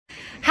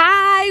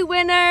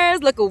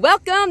winners. Look,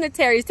 welcome to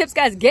Terry's Tips.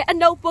 Guys, get a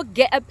notebook,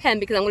 get a pen,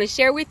 because I'm going to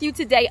share with you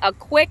today a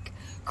quick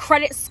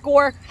credit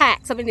score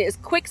hack. Something that is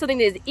quick, something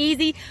that is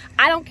easy.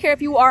 I don't care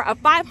if you are a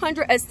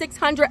 500, a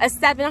 600, a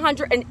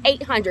 700, an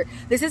 800.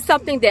 This is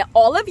something that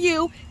all of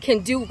you can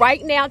do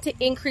right now to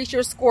increase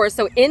your score.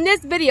 So in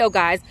this video,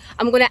 guys,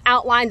 I'm going to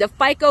outline the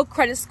FICO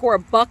credit score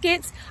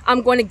buckets.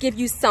 I'm going to give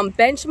you some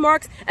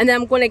benchmarks, and then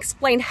I'm going to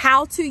explain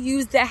how to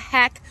use the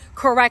hack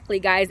correctly,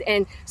 guys.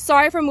 And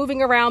sorry for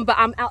moving around, but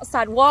I'm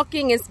outside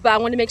walking, but I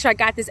want to make sure I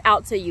got this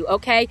out to you,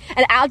 okay?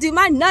 And I'll do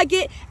my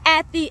nugget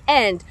at the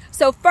end.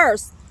 So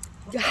first,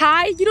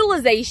 high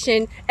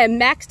utilization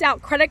and maxed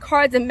out credit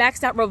cards and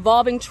maxed out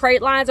revolving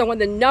trade lines are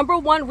one of the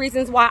 #1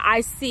 reasons why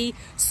I see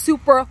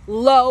super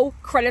low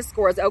credit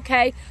scores,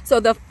 okay?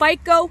 So the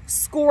FICO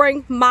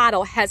scoring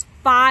model has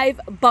 5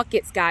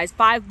 buckets, guys,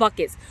 5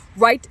 buckets.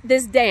 Write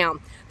this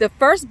down. The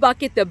first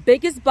bucket, the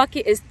biggest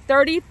bucket, is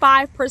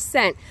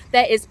 35%.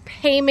 That is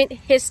payment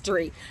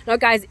history. Now,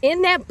 guys,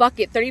 in that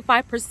bucket,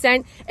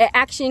 35%, it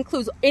actually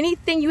includes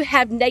anything you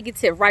have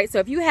negative, right? So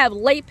if you have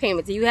late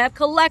payments, if you have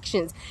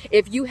collections,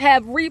 if you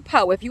have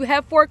repo, if you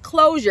have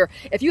foreclosure,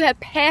 if you have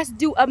past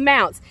due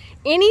amounts,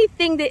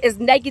 anything that is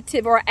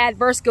negative or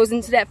adverse goes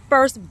into that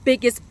first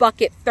biggest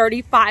bucket,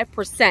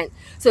 35%.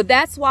 So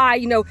that's why,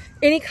 you know,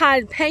 any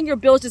kind of paying your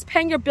bills, just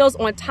paying your bills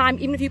on time,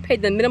 even if you pay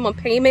the minimum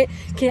payment,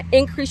 can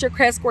increase your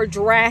credit score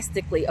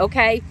drastically,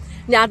 okay?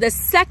 Now, the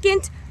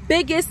second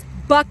biggest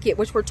bucket,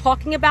 which we're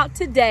talking about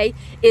today,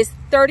 is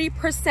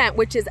 30%,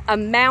 which is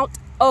amount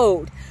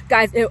owed.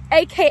 Guys,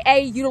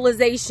 AKA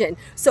utilization.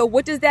 So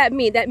what does that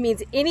mean? That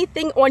means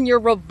anything on your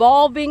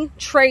revolving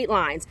trade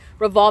lines.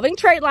 Revolving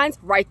trade lines,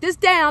 write this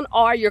down,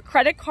 are your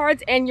credit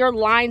cards and your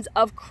lines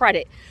of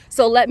credit.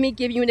 So let me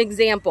give you an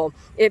example.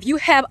 If you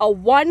have a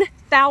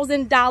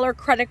 $1,000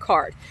 credit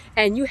card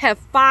and you have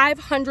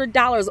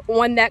 $500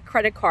 on that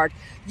credit card,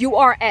 you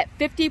are at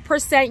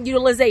 50%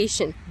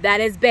 utilization. That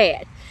is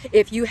bad.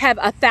 If you have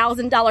a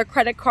 $1,000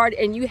 credit card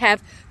and you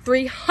have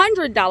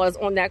 $300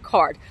 on that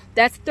card,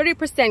 that's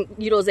 30%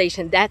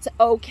 utilization. That's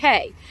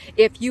okay.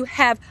 If you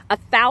have a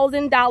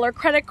 $1,000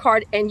 credit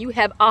card and you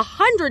have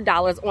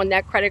 $100 on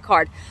that credit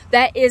card,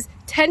 that is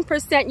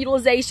 10%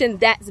 utilization.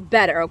 That's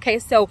better. Okay,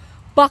 so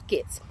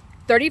buckets.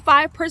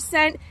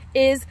 35%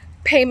 is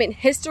payment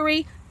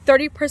history.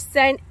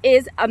 30%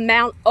 is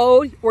amount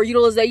owed or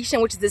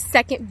utilization, which is the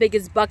second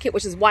biggest bucket,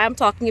 which is why I'm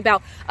talking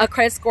about a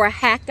credit score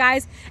hack,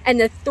 guys. And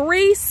the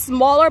 3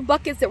 smaller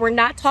buckets that we're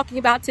not talking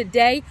about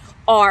today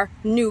are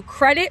new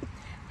credit,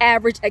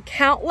 average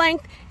account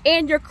length,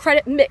 and your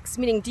credit mix,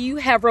 meaning do you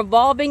have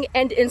revolving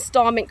and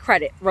installment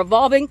credit?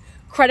 Revolving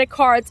credit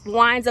cards,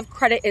 lines of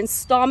credit,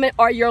 installment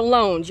are your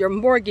loans, your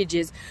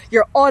mortgages,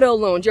 your auto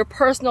loans, your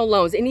personal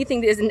loans,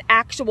 anything that is an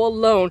actual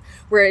loan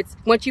where it's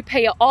once you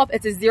pay it off,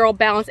 it's a zero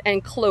balance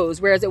and close.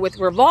 Whereas with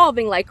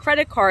revolving, like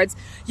credit cards,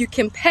 you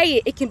can pay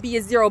it, it can be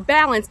a zero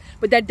balance,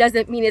 but that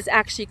doesn't mean it's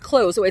actually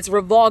closed. So it's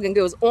revolving,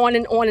 goes on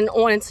and on and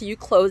on until you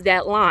close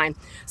that line.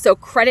 So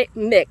credit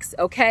mix,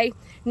 okay?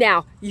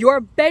 Now, your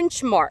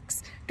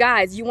benchmarks.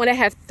 Guys, you want to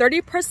have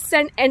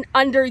 30% and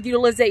under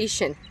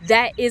utilization.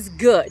 That is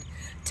good.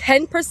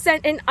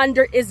 10% and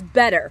under is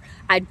better.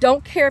 I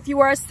don't care if you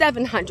are a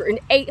 700, an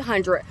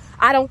 800.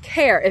 I don't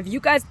care. If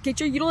you guys get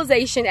your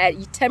utilization at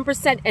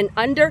 10% and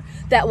under,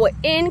 that will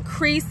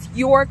increase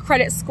your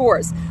credit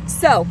scores.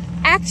 So,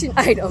 action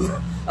item.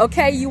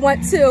 Okay, you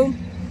want to,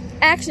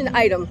 action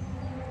item.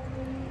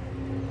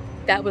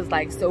 That was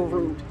like so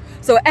rude.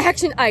 So,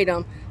 action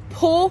item.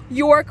 Pull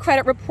your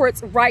credit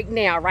reports right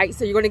now, right?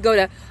 So you're going to go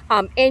to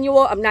not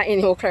annual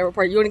credit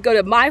report. You're going to go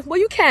to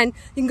you can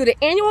go to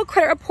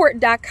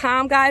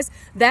annualcreditreport.com, guys.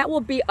 That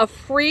will be a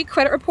free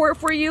credit report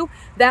for you.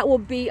 That will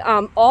be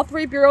all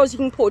 3 bureaus. You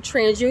can pull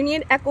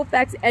TransUnion,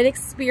 Equifax, and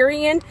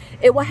Experian.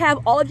 It will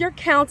have all of your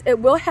counts. It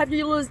will have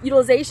your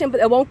utilization,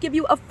 but it won't give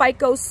you a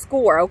FICO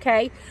score,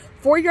 okay?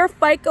 For your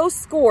FICO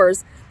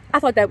scores, I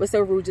thought that was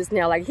so rude just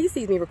now. Like, he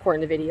sees me recording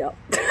the video.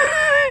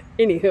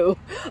 Anywho,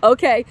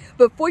 okay,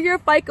 but for your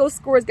FICO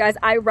scores, guys,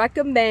 I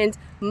recommend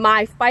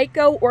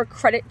MyFico or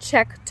Credit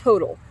Check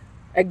Total.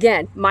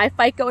 Again,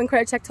 MyFico and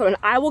Credit Check Total.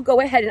 And I will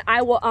go ahead and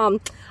I will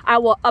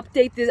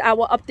update this. I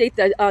will update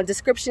the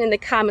description in the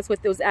comments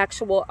with those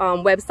actual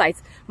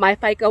websites,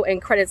 MyFico and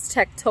Credit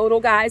Check Total,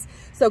 guys.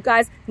 So,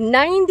 guys,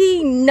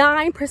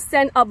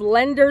 99% of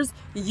lenders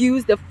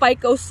use the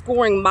FICO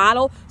scoring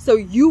model. So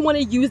you want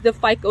to use the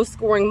FICO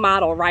scoring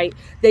model, right?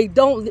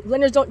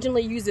 Lenders don't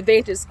generally use the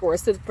Vantage score.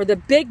 So for the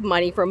big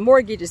money, for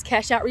mortgages,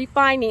 cash out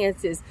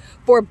refinances,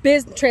 for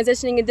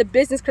transitioning into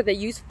business credit, they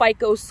use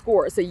FICO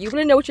score. So you want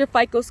to know what your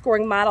FICO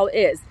scoring model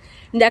is.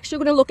 Next, you're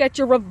going to look at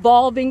your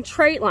revolving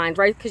trade lines,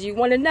 right? Because you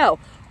want to know,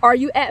 are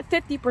you at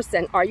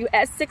 50%? Are you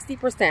at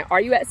 60%?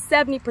 Are you at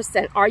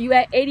 70%? Are you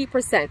at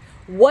 80%?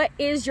 What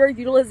is your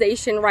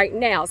utilization right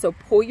now? So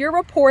pull your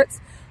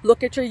reports,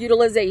 look at your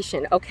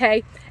utilization,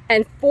 okay?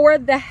 And for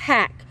the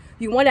hack,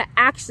 you want to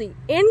actually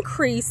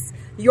increase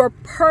your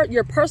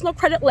personal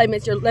credit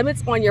limits, your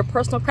limits on your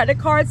personal credit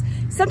cards.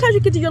 Sometimes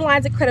you can do your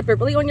lines of credit, but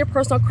really on your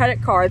personal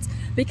credit cards,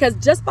 because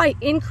just by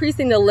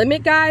increasing the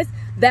limit, guys,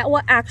 that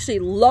will actually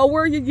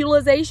lower your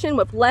utilization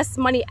with less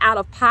money out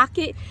of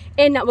pocket,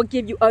 and that will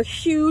give you a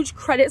huge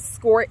credit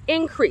score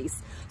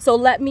increase. So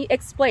let me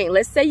explain.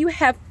 Let's say you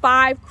have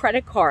 5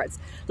 credit cards.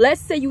 Let's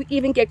say you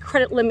even get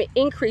credit limit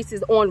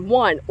increases on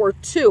 1 or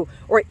 2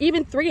 or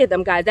even 3 of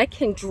them, guys. That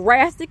can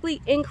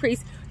drastically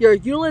increase your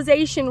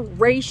utilization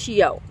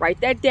ratio.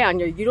 Write that down,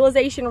 your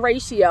utilization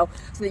ratio,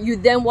 so that you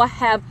then will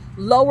have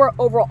lower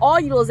overall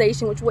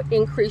utilization, which will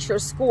increase your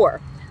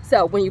score.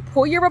 So when you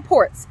pull your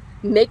reports,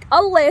 make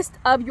a list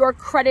of your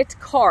credit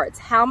cards.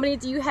 How many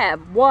do you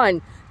have?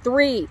 1,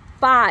 3,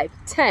 5,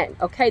 10.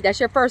 Okay, that's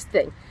your first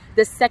thing.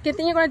 The second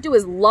thing you're going to do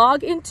is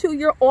log into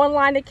your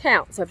online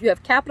account. So if you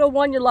have Capital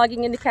One, you're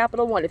logging into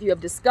Capital One. If you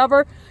have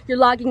Discover, you're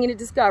logging into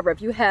Discover.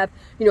 If you have,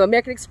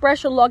 American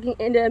Express, you're logging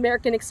into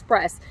American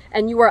Express.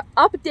 And you are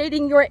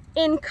updating your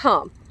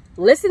income.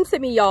 Listen to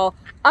me, y'all.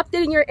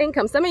 Updating your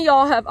income. Some of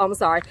y'all have,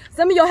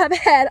 some of y'all have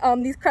had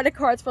these credit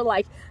cards for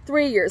like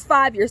 3 years,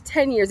 5 years,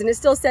 10 years, and it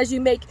still says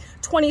you make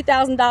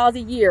 $20,000 a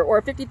year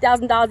or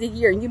 $50,000 a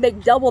year, and you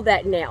make double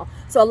that now.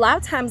 So a lot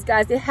of times,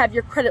 guys, they have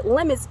your credit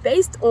limits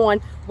based on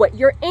what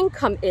your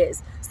income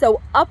is.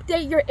 So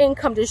update your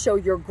income to show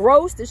your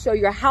gross, to show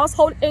your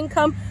household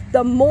income.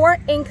 The more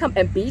income,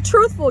 and be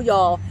truthful,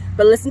 y'all.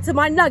 But listen to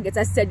my nuggets.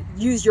 I said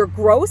use your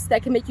gross.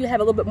 That can make you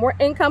have a little bit more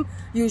income.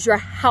 Use your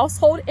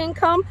household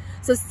income.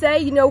 So say,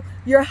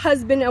 your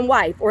husband and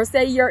wife, or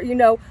say you're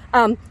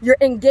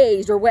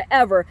engaged or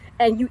whatever,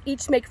 and you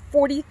each make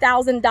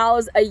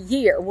 $40,000 a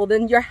year. Well,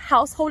 then your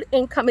household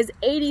income is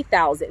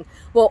 $80,000.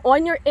 Well,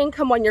 on your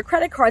income on your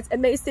credit cards, it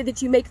may say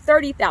that you make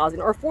 $30,000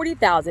 or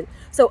 $40,000.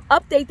 So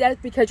update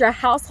that, because your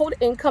household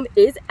income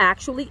is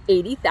actually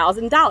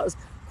 $80,000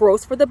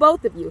 gross for the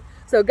both of you.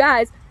 So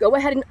guys, go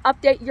ahead and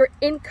update your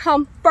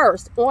income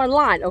first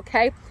online,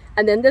 okay?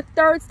 And then the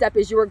third step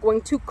is you are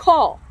going to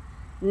call.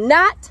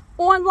 Not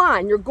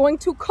online, you're going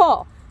to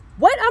call.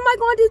 What am I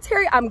going to do,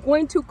 Terry? I'm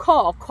going to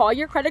call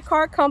your credit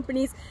card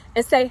companies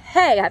and say,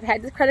 hey, I've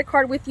had this credit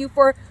card with you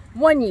for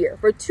 1 year,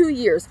 for 2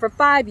 years, for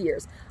 5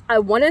 years. I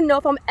want to know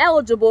if I'm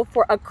eligible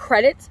for a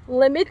credit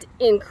limit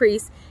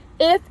increase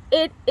if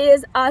it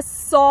is a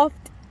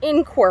soft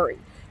inquiry.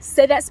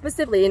 Say that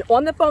specifically, and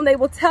on the phone they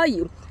will tell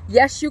you,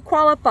 yes, you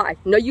qualify.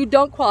 No, you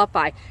don't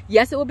qualify.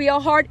 Yes, it will be a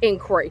hard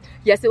inquiry.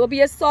 Yes, it will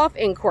be a soft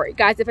inquiry.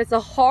 Guys, if it's a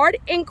hard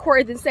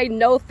inquiry, then say,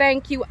 no,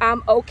 thank you,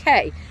 I'm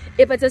okay.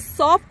 If it's a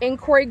soft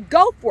inquiry,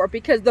 go for it,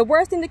 because the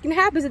worst thing that can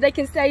happen is that they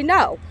can say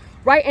no,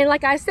 right? And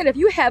like I said, if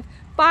you have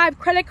 5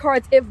 credit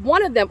cards, if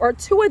one of them or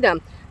 2 of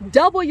them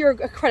double your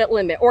credit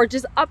limit or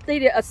just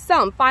update it a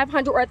sum,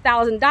 $500 or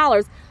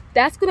 $1,000,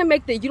 that's going to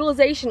make the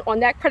utilization on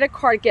that credit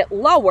card get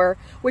lower,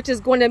 which is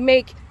going to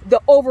make the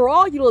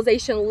overall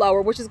utilization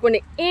lower, which is going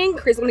to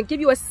increase. It's going to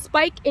give you a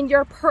spike in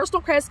your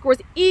personal credit scores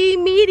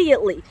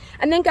immediately.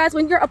 And then, guys,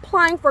 when you're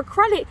applying for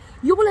credit,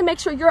 you want to make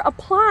sure you're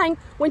applying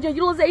when your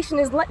utilization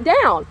is let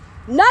down.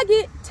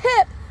 Nugget,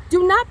 tip,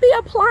 do not be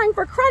applying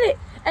for credit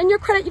and your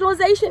credit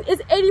utilization is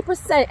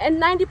 80%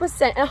 and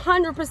 90% and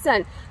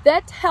 100%.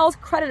 That tells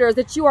creditors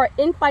that you are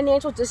in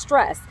financial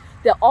distress,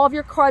 that all of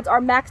your cards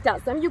are maxed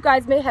out. Some of you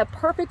guys may have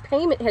perfect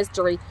payment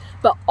history,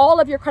 but all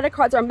of your credit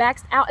cards are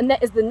maxed out, and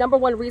that is the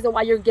 #1 reason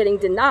why you're getting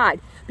denied.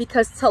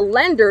 Because to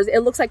lenders, it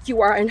looks like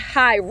you are in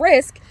high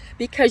risk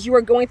because you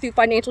are going through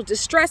financial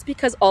distress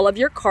because all of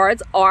your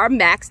cards are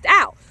maxed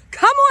out.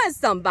 Come on,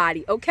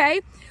 somebody,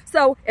 okay?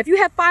 So if you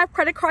have 5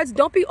 credit cards,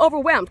 don't be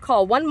overwhelmed.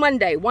 Call 1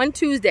 Monday, 1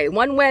 Tuesday,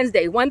 1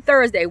 Wednesday, 1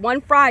 Thursday,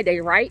 1 Friday,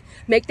 right?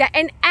 Make that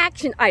an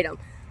action item.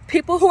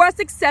 People who are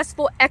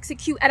successful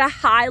execute at a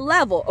high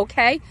level,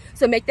 okay?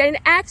 So make that an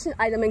action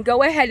item and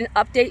go ahead and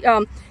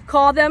update,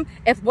 call them.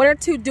 If 1 or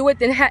 2 do it,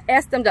 then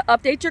ask them to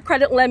update your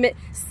credit limit.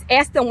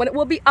 Ask them when it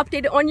will be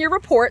updated on your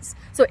reports.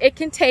 So it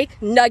can take,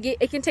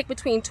 it can take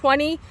between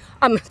 30,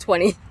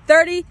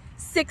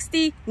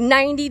 60,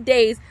 90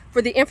 days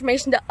for the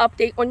information to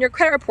update on your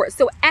credit report.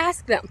 So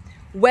ask them,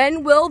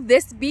 when will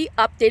this be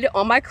updated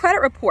on my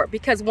credit report?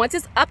 Because once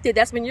it's updated,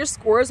 that's when your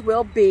scores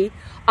will be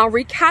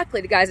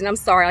recalculated, guys. And I'm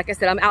sorry, like I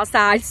said, I'm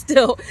outside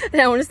still,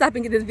 and I want to stop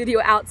and get this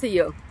video out to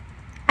you.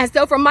 And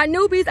so for my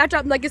newbies, I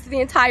dropped nuggets to the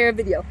entire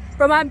video.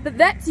 For my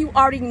vets, you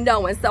already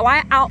know. And so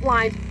I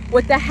outlined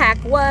what the hack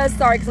was.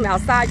 Sorry, because I'm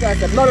outside,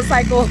 guys, a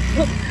motorcycle.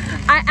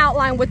 I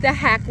outlined what the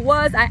hack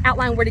was. I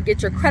outlined where to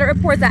get your credit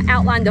reports. I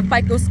outlined the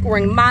FICO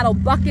scoring model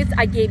buckets.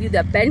 I gave you the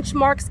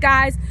benchmarks,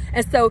 guys.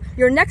 And so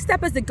your next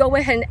step is to go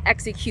ahead and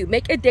execute.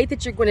 Make a date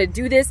that you're going to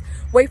do this.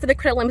 Wait for the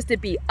credit limits to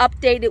be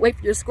updated. Wait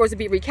for your scores to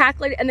be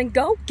recalculated. And then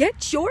go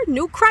get your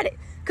new credit.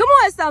 Come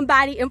on,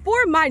 somebody. And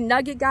for my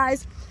nugget,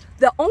 guys,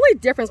 the only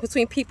difference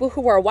between people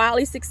who are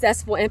wildly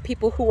successful and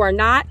people who are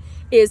not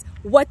is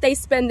what they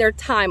spend their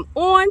time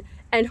on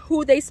and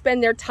who they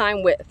spend their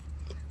time with.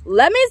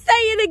 Let me say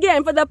it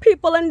again for the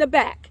people in the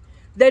back.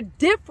 The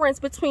difference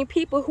between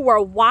people who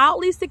are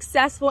wildly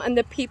successful and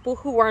the people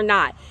who are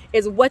not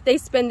is what they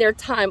spend their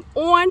time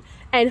on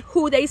and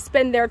who they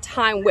spend their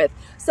time with.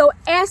 So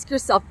ask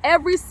yourself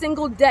every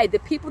single day, the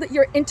people that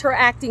you're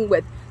interacting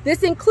with.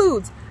 This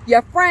includes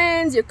your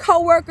friends, your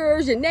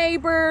coworkers, your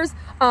neighbors,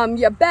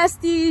 your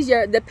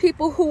besties, the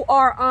people who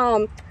are,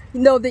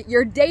 that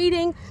you're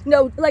dating.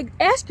 Like,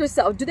 ask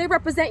yourself, do they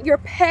represent your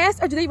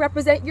past or do they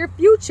represent your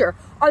future?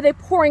 Are they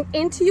pouring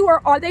into you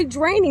or are they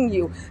draining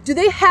you? Do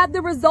they have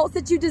the results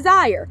that you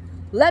desire?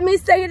 Let me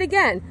say it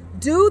again.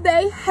 Do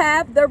they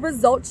have the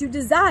results you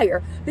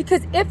desire?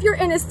 Because if you're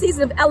in a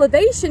season of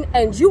elevation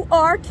and you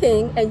are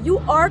king and you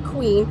are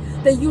queen,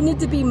 then you need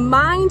to be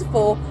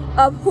mindful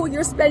of who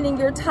you're spending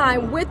your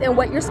time with and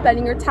what you're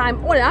spending your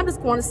time on. And I'm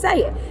just going to say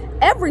it.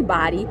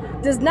 Everybody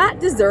does not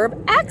deserve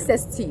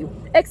access to you,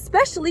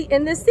 especially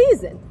in this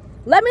season.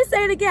 Let me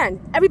say it again.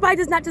 Everybody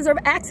does not deserve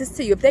access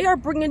to you. If they are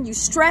bringing you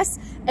stress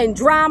and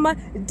drama,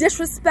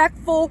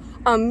 disrespectful,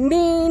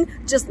 mean,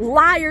 just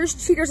liars,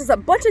 cheaters, it's a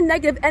bunch of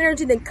negative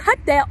energy, then cut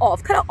that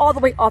off. Cut it all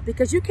the way off,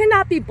 because you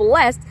cannot be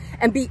blessed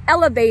and be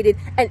elevated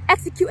and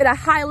execute at a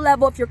high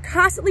level if you're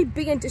constantly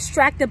being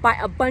distracted by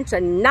a bunch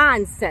of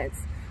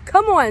nonsense.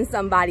 Come on,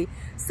 somebody.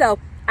 So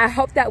I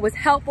hope that was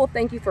helpful.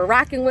 Thank you for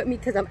rocking with me,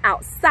 because I'm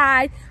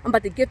outside. I'm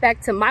about to get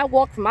back to my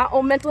walk for my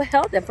own mental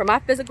health and for my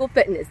physical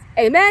fitness.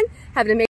 Amen. Have an amazing